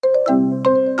Hi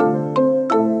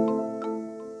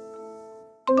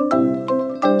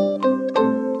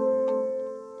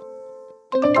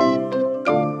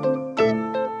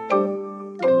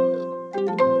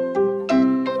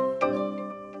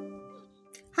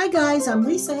guys, I'm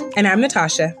Lisa. And I'm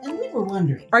Natasha. And we were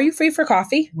wondering, are you free for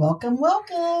coffee? Welcome,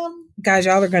 welcome. Guys,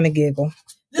 y'all are going to giggle.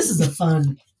 This is a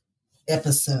fun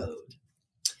episode.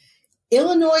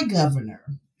 Illinois Governor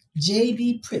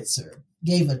J.B. Pritzker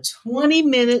gave a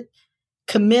 20-minute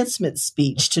commencement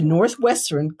speech to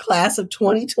Northwestern class of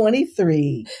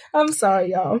 2023. I'm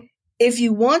sorry, y'all. If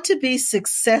you want to be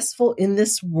successful in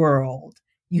this world,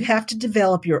 you have to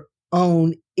develop your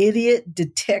own idiot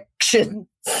detection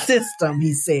system,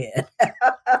 he said.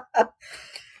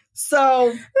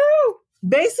 So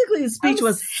basically the speech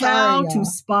was how to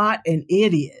spot an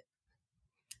idiot.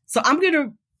 So I'm going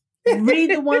to read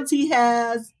the ones he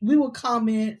has. We will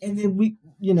comment and then we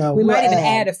might even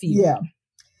add a few. Yeah.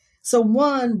 So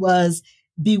one was,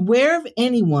 beware of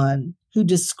anyone who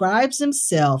describes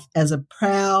himself as a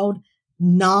proud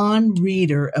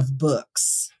non-reader of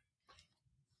books.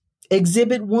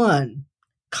 Exhibit 1,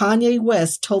 Kanye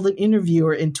West told an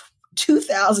interviewer in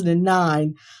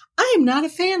 2009, I am not a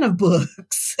fan of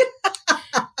books.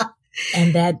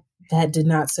 And that did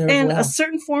not serve and well. A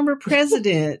certain former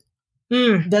president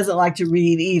doesn't like to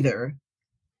read either.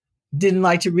 Didn't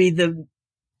like to read the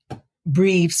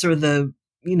briefs or the,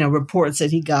 reports that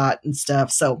he got and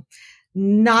stuff. So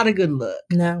not a good look.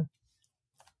 No.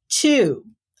 2,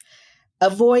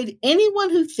 avoid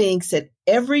anyone who thinks that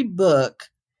every book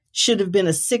should have been a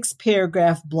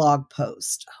 6-paragraph blog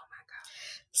post. Oh my God.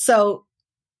 So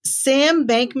Sam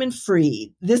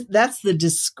Bankman-Fried, that's the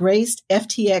disgraced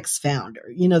FTX founder,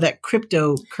 that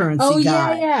cryptocurrency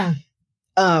guy.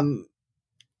 Yeah.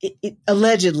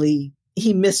 Allegedly,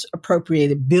 he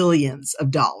misappropriated billions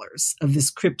of dollars of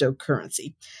this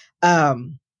cryptocurrency,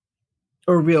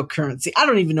 or real currency. I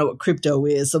don't even know what crypto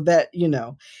is. So that,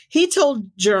 he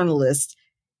told journalist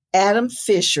Adam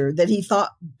Fisher that he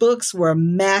thought books were a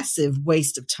massive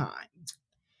waste of time,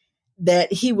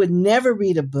 that he would never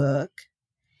read a book,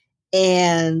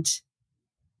 and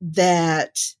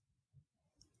that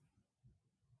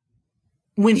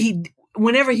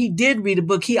whenever he did read a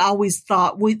book, he always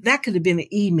thought, well, that could have been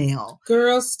an email,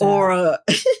 girl stuff,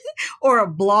 or a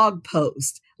blog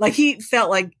post. Like he felt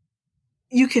like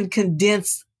you can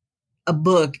condense a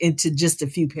book into just a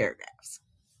few paragraphs.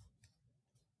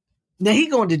 Now he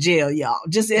going to jail, y'all.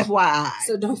 Just FYI.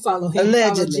 So don't follow him.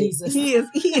 Allegedly, follow Jesus.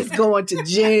 He is going to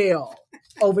jail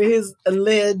over his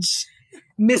alleged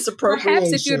misappropriation.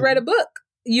 Perhaps if you had read a book,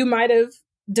 you might have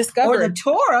discovered. Or the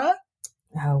Torah.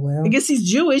 Oh, well. I guess he's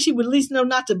Jewish. He would at least know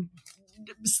not to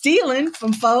stealing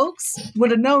from folks.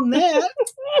 Would have known that.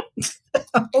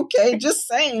 Okay, just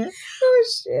saying. Oh,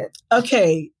 shit.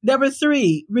 Okay, number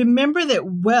 3. Remember that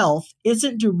wealth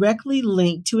isn't directly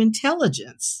linked to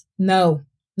intelligence. No,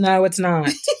 it's not.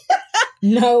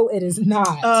 No, it is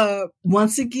not.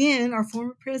 Once again, our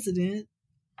former president,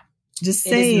 just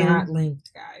saying. It is not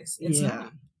linked, guys. It's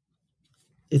not.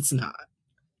 It's not.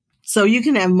 So you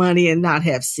can have money and not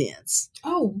have sense.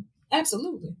 Oh,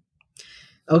 absolutely.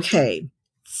 Okay.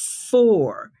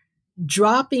 4,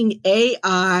 dropping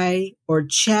AI or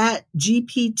chat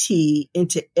GPT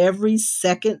into every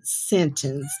second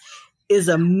sentence is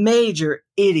a major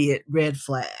idiot red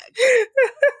flag.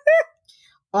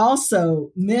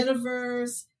 Also,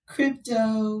 metaverse,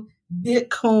 crypto,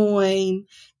 Bitcoin,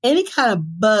 any kind of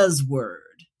buzzword.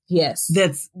 Yes.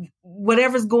 That's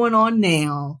whatever's going on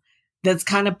now that's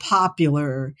kind of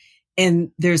popular,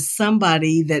 and there's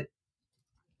somebody that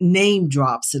name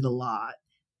drops it a lot.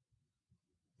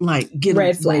 Like, get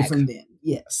red away flag from them.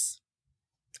 Yes.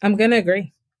 I'm going to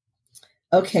agree.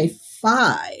 Okay,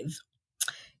 5.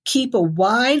 Keep a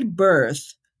wide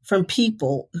berth from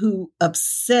people who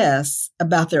obsess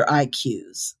about their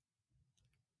IQs.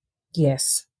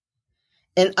 Yes.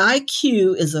 An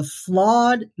IQ is a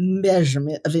flawed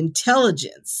measurement of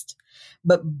intelligence,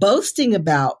 but boasting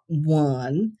about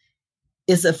one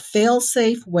is a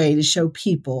fail-safe way to show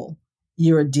people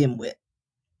you're a dimwit.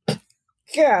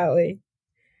 Golly.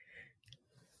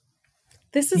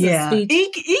 This is a speech.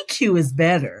 EQ is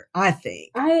better, I think.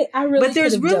 I really but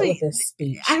there's really dealt with this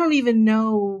speech. I don't even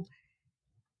know.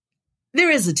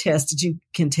 There is a test that you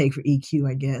can take for EQ,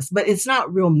 I guess, but it's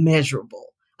not real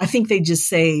measurable. I think they just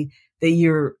say that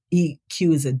your EQ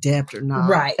is adept or not.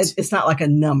 Right. It's not like a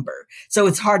number. So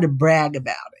it's hard to brag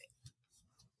about it.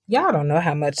 Y'all don't know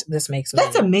how much this makes me.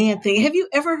 That's a man thing. Have you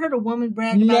ever heard a woman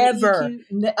brag about Never. EQ?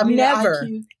 Never.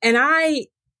 IQ? And I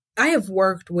have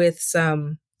worked with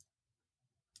some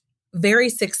very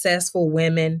successful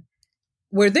women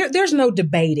where there's no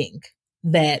debating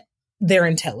that they're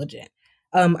intelligent.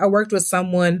 I worked with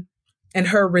someone, and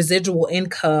her residual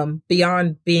income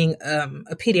beyond being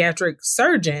a pediatric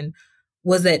surgeon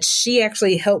was that she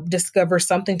actually helped discover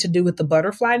something to do with the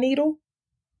butterfly needle.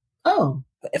 Oh,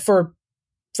 for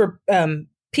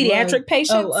pediatric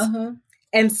patients.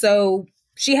 And so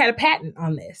she had a patent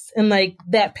on this, and like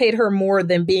that paid her more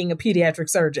than being a pediatric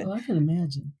surgeon. Oh, I can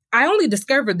imagine. I only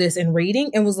discovered this in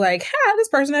reading and was like, this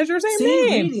person has your same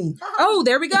name. Reading. Oh,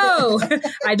 there we go.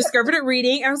 I discovered it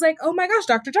reading. I was like, oh my gosh,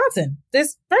 Dr. Johnson,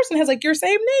 this person has like your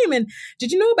same name. And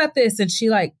did you know about this? And she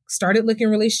like started looking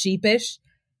really sheepish.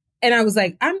 And I was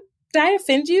like, did I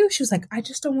offend you? She was like, I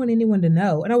just don't want anyone to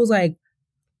know. And I was like,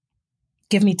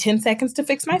 give me 10 seconds to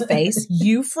fix my face.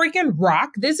 You freaking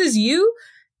rock. This is you.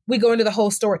 We go into the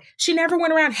whole story. She never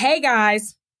went around, hey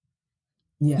guys,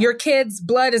 your kid's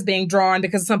blood is being drawn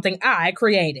because of something I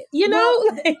created. You know?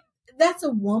 Well, that's a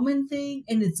woman thing,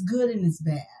 and it's good and it's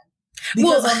bad.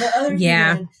 Because on the other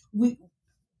hand,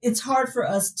 it's hard for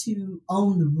us to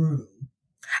own the room.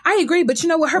 I agree, but you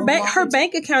know what? Her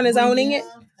bank account is owning it.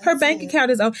 Her bank account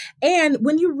is owned. And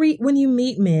when you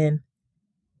meet men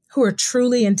who are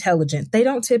truly intelligent, they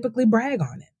don't typically brag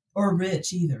on it. Or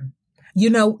rich either. You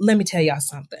know, let me tell y'all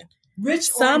something.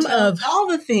 Rich, all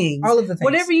the things.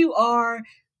 Whatever you are,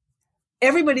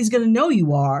 everybody's going to know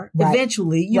you are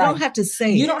eventually. You don't have to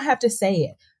say it. You don't have to say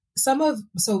it. Some of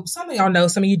y'all know,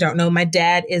 some of you don't know. My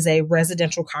dad is a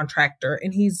residential contractor,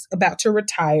 and he's about to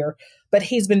retire, but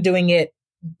he's been doing it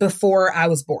before I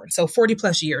was born. So 40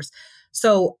 plus years.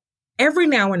 So every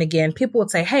now and again, people would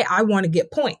say, hey, I want to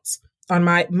get points on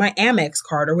my Amex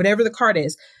card or whatever the card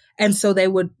is. And so they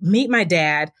would meet my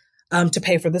dad to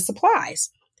pay for the supplies.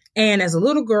 And as a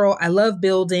little girl, I love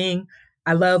building.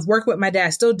 I love working with my dad. I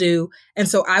still do. And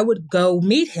so I would go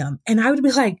meet him, and I would be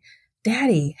like,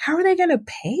 Daddy, how are they going to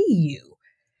pay you?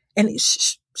 And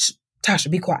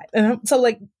Tasha, be quiet. And so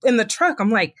like in the truck, I'm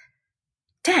like,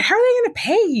 Dad, how are they going to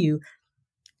pay you?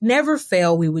 Never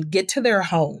fail. We would get to their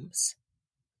homes,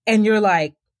 and you're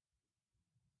like,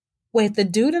 wait, the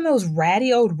dude in those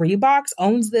ratty old Reeboks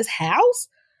owns this house?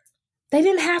 They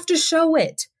didn't have to show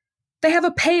it. They have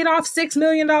a paid off $6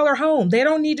 million home. They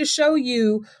don't need to show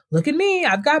you, look at me,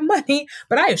 I've got money.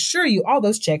 But I assure you, all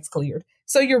those checks cleared.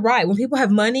 So you're right. When people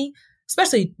have money,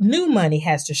 especially new money,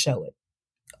 has to show it.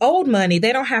 Old money,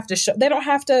 they don't have to show. They don't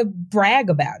have to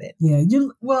brag about it. Yeah.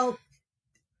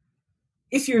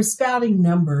 If you're spouting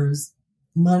numbers,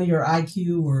 money or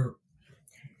IQ or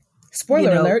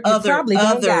spoiler alert, you probably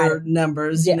don't got other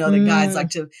numbers, the guys like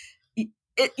to.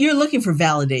 You're looking for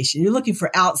validation. You're looking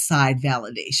for outside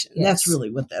validation. Yes. That's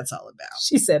really what that's all about.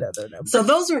 She said other numbers. So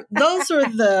those are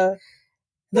the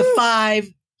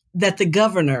 5 that the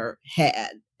governor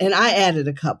had, and I added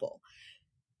a couple.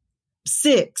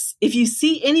 6, if you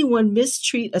see anyone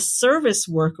mistreat a service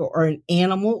worker or an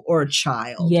animal or a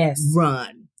child,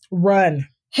 run.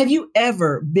 Have you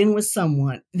ever been with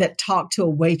someone that talked to a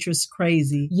waitress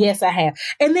crazy? Yes, I have.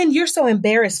 And then you're so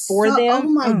embarrassed for them. Oh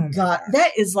my God.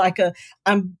 That is like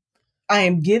I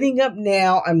am getting up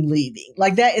now, I'm leaving.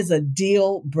 Like that is a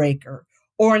deal breaker.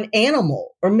 Or an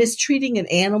animal, or mistreating an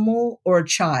animal or a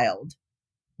child.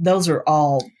 Those are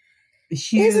all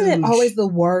huge. Isn't it always the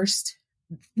worst?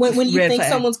 When you think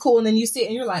someone's cool and then you see it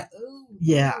and you're like, ooh.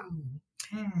 Yeah.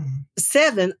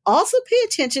 7, also pay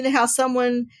attention to how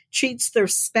someone treats their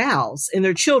spouse and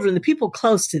their children, the people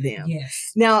close to them.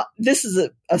 Yes. Now, this is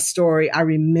a story I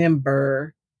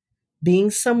remember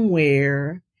being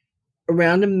somewhere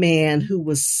around a man who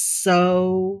was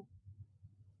so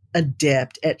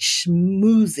adept at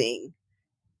schmoozing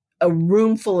a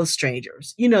room full of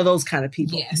strangers. You know, those kind of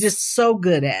people. Yes. Just so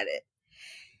good at it.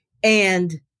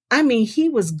 And I mean, he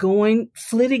was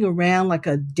flitting around like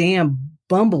a damn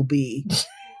bumblebee,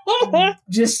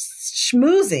 just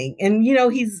schmoozing. And,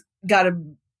 he's got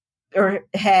I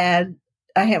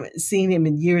haven't seen him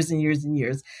in years and years and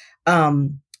years. A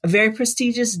very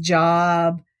prestigious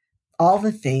job, all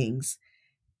the things.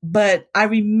 But I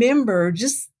remember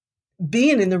just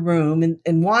being in the room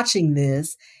and watching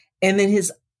this. And then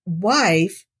his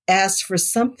wife asked for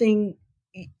something.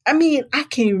 I mean, I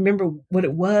can't remember what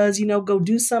it was, go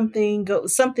do something,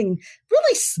 something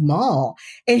really small.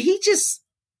 And he just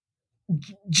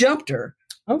jumped her,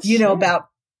 about,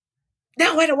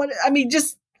 no, I don't want to,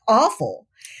 just awful.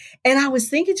 And I was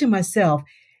thinking to myself,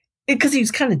 because he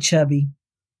was kind of chubby,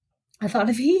 I thought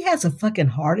if he has a fucking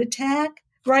heart attack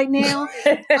right now,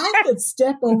 I could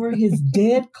step over his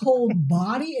dead cold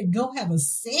body and go have a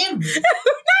sandwich.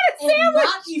 And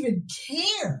not even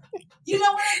care. You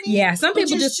know what I mean? Yeah, some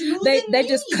people just they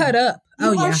just cut up.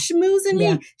 You are schmoozing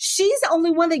me. She's the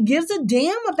only one that gives a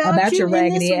damn about you your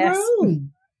raggedy in this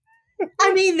room.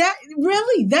 I mean, that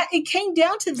it came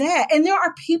down to that. And there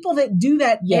are people that do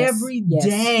that every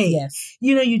day. Yes.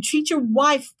 You know, you treat your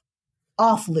wife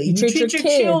awfully. You treat your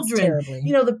children terribly.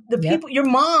 You know, the people, your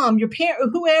mom, your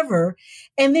parent, whoever,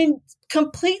 and then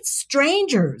complete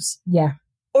strangers. Yeah.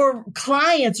 Or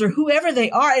clients or whoever they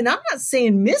are. And I'm not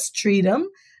saying mistreat them.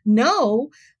 No,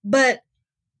 but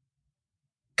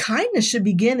kindness should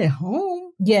begin at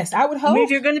home. Yes, I would hope. I mean,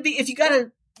 if you got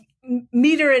to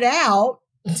meter it out.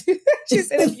 She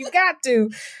said, if you got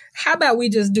to, how about we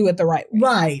just do it the right way?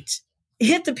 Right.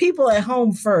 Hit the people at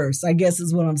home first, I guess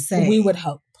is what I'm saying. We would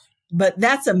hope. But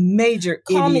that's a major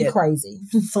Call me idiot crazy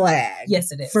flag.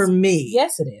 Yes, it is. For me.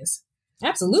 Yes, it is.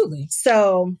 Absolutely.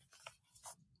 So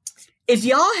if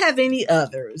y'all have any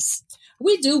others,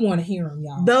 we do want to hear them,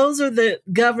 y'all. Those are the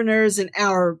governors and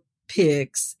our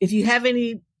picks. If you have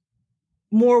any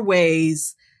more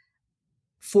ways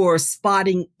for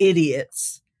spotting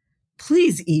idiots,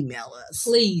 please email us.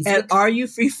 Please. At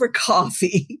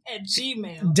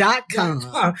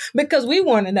areyoufreeforcoffee@gmail.com. Because we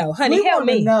want to know. Honey, help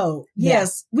me. Know.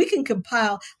 Yes, we can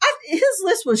compile. His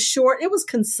list was short. It was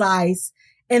concise.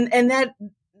 And that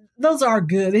those are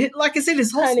good. Like I said,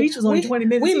 his whole speech was only 20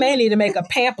 minutes. We may need to make a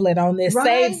pamphlet on this,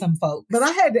 save some folks. But I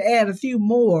had to add a few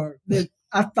more that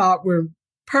I thought were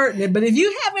pertinent. But if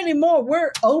you have any more,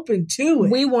 we're open to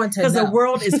it. We want to know. Because the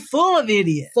world is full of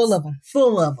idiots. Full of them.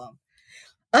 Full of them.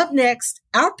 Up next,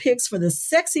 our picks for the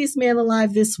sexiest man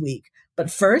alive this week. But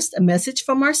first, a message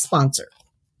from our sponsor.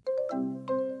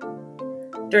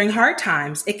 During hard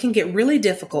times, it can get really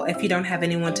difficult if you don't have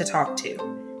anyone to talk to.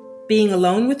 Being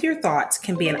alone with your thoughts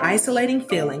can be an isolating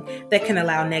feeling that can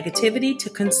allow negativity to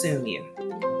consume you.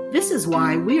 This is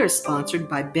why we are sponsored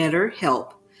by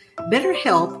BetterHelp.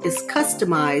 BetterHelp is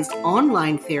customized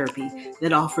online therapy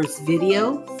that offers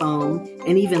video, phone,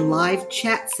 and even live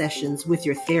chat sessions with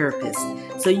your therapist,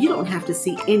 so you don't have to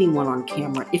see anyone on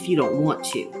camera if you don't want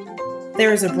to.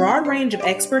 There is a broad range of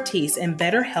expertise in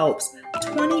BetterHelp's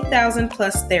 20,000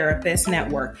 plus therapist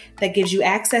network that gives you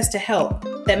access to help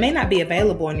that may not be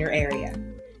available in your area.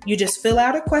 You just fill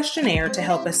out a questionnaire to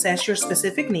help assess your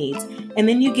specific needs, and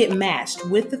then you get matched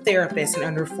with the therapist in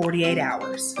under 48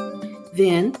 hours.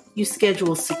 Then you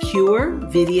schedule secure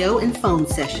video and phone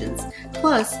sessions.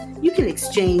 Plus, you can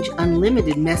exchange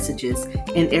unlimited messages,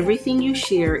 and everything you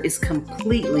share is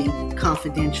completely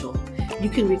confidential. You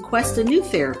can request a new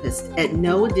therapist at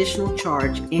no additional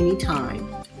charge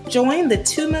anytime. Join the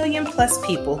 2 million plus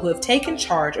people who have taken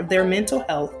charge of their mental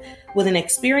health with an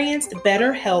experienced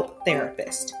BetterHelp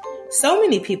therapist. So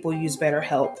many people use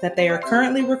BetterHelp that they are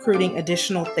currently recruiting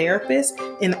additional therapists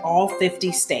in all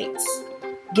 50 states.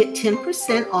 Get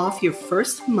 10% off your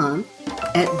first month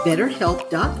at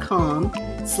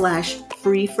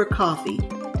betterhelp.com/free-for-coffee.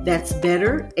 That's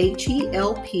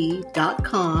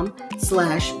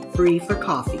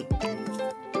betterhelp.com/free-for-coffee.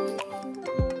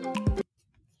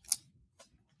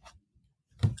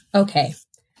 Okay,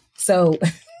 so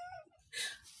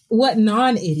what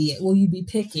non-idiot will you be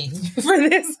picking for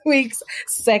this week's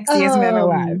Sexiest Men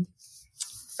Alive?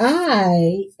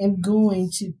 I am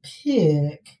going to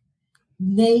pick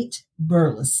Nate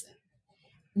Burleson.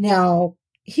 Now,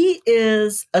 he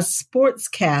is a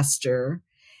sportscaster.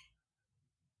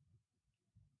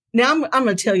 Now, I'm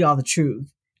going to tell y'all the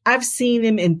truth. I've seen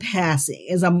him in passing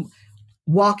as I'm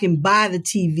walking by the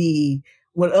TV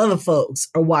when other folks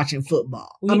are watching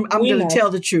football. I'm going to tell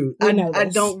the truth. I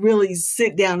don't really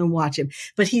sit down and watch him,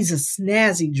 but he's a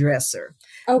snazzy dresser.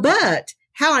 Okay. But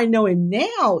how I know him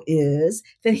now is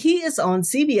that he is on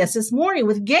CBS this morning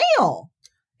with Gail.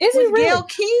 Is it really? Gail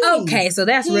King. Okay, so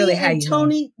that's really how you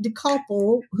Tony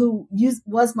DeCouple, who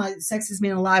was my Sexiest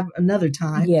Man Alive another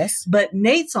time. Yes. But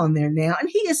Nate's on there now, and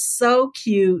he is so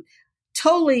cute,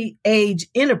 totally age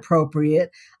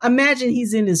inappropriate. I imagine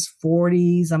he's in his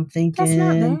 40s, I'm thinking. That's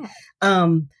not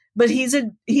bad. But he's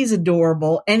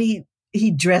adorable, and he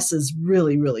dresses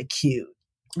really, really cute.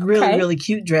 Really, really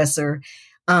cute dresser.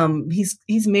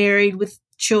 He's married with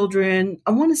children.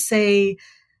 I want to say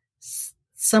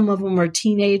some of them are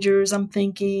teenagers, I'm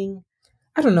thinking.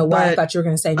 I don't know why I thought you were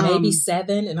going to say maybe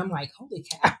 7. And I'm like, holy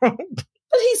cow. But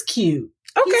he's cute.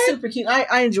 Okay. He's super cute.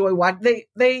 I enjoy watching.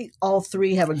 They all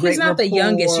three have a great He's not rapport. the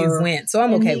youngest you've went, so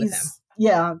I'm okay with him.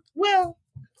 Yeah. Well,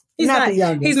 he's not the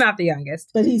youngest. He's not the youngest.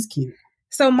 But he's cute.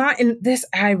 So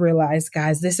I realized,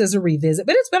 guys, this is a revisit,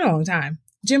 but it's been a long time.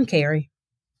 Jim Carrey.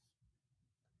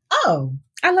 Oh.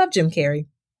 I love Jim Carrey.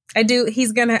 I do.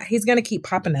 He's gonna keep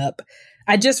popping up.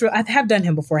 I have done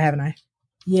him before, haven't I?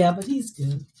 Yeah, but he's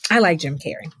good. I like Jim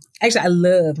Carrey. Actually, I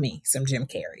love me some Jim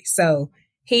Carrey. So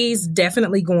he's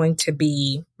definitely going to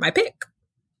be my pick.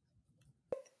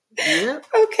 Yep.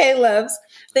 Okay, loves.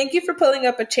 Thank you for pulling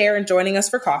up a chair and joining us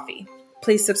for coffee.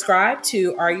 Please subscribe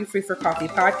to Are You Free for Coffee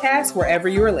podcast wherever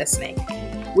you are listening.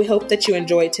 We hope that you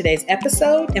enjoyed today's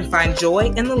episode and find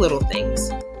joy in the little things.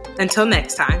 Until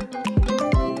next time.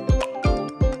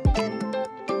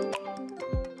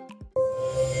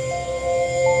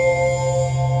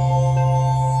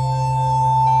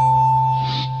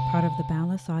 Part of the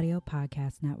Boundless Audio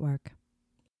Podcast Network.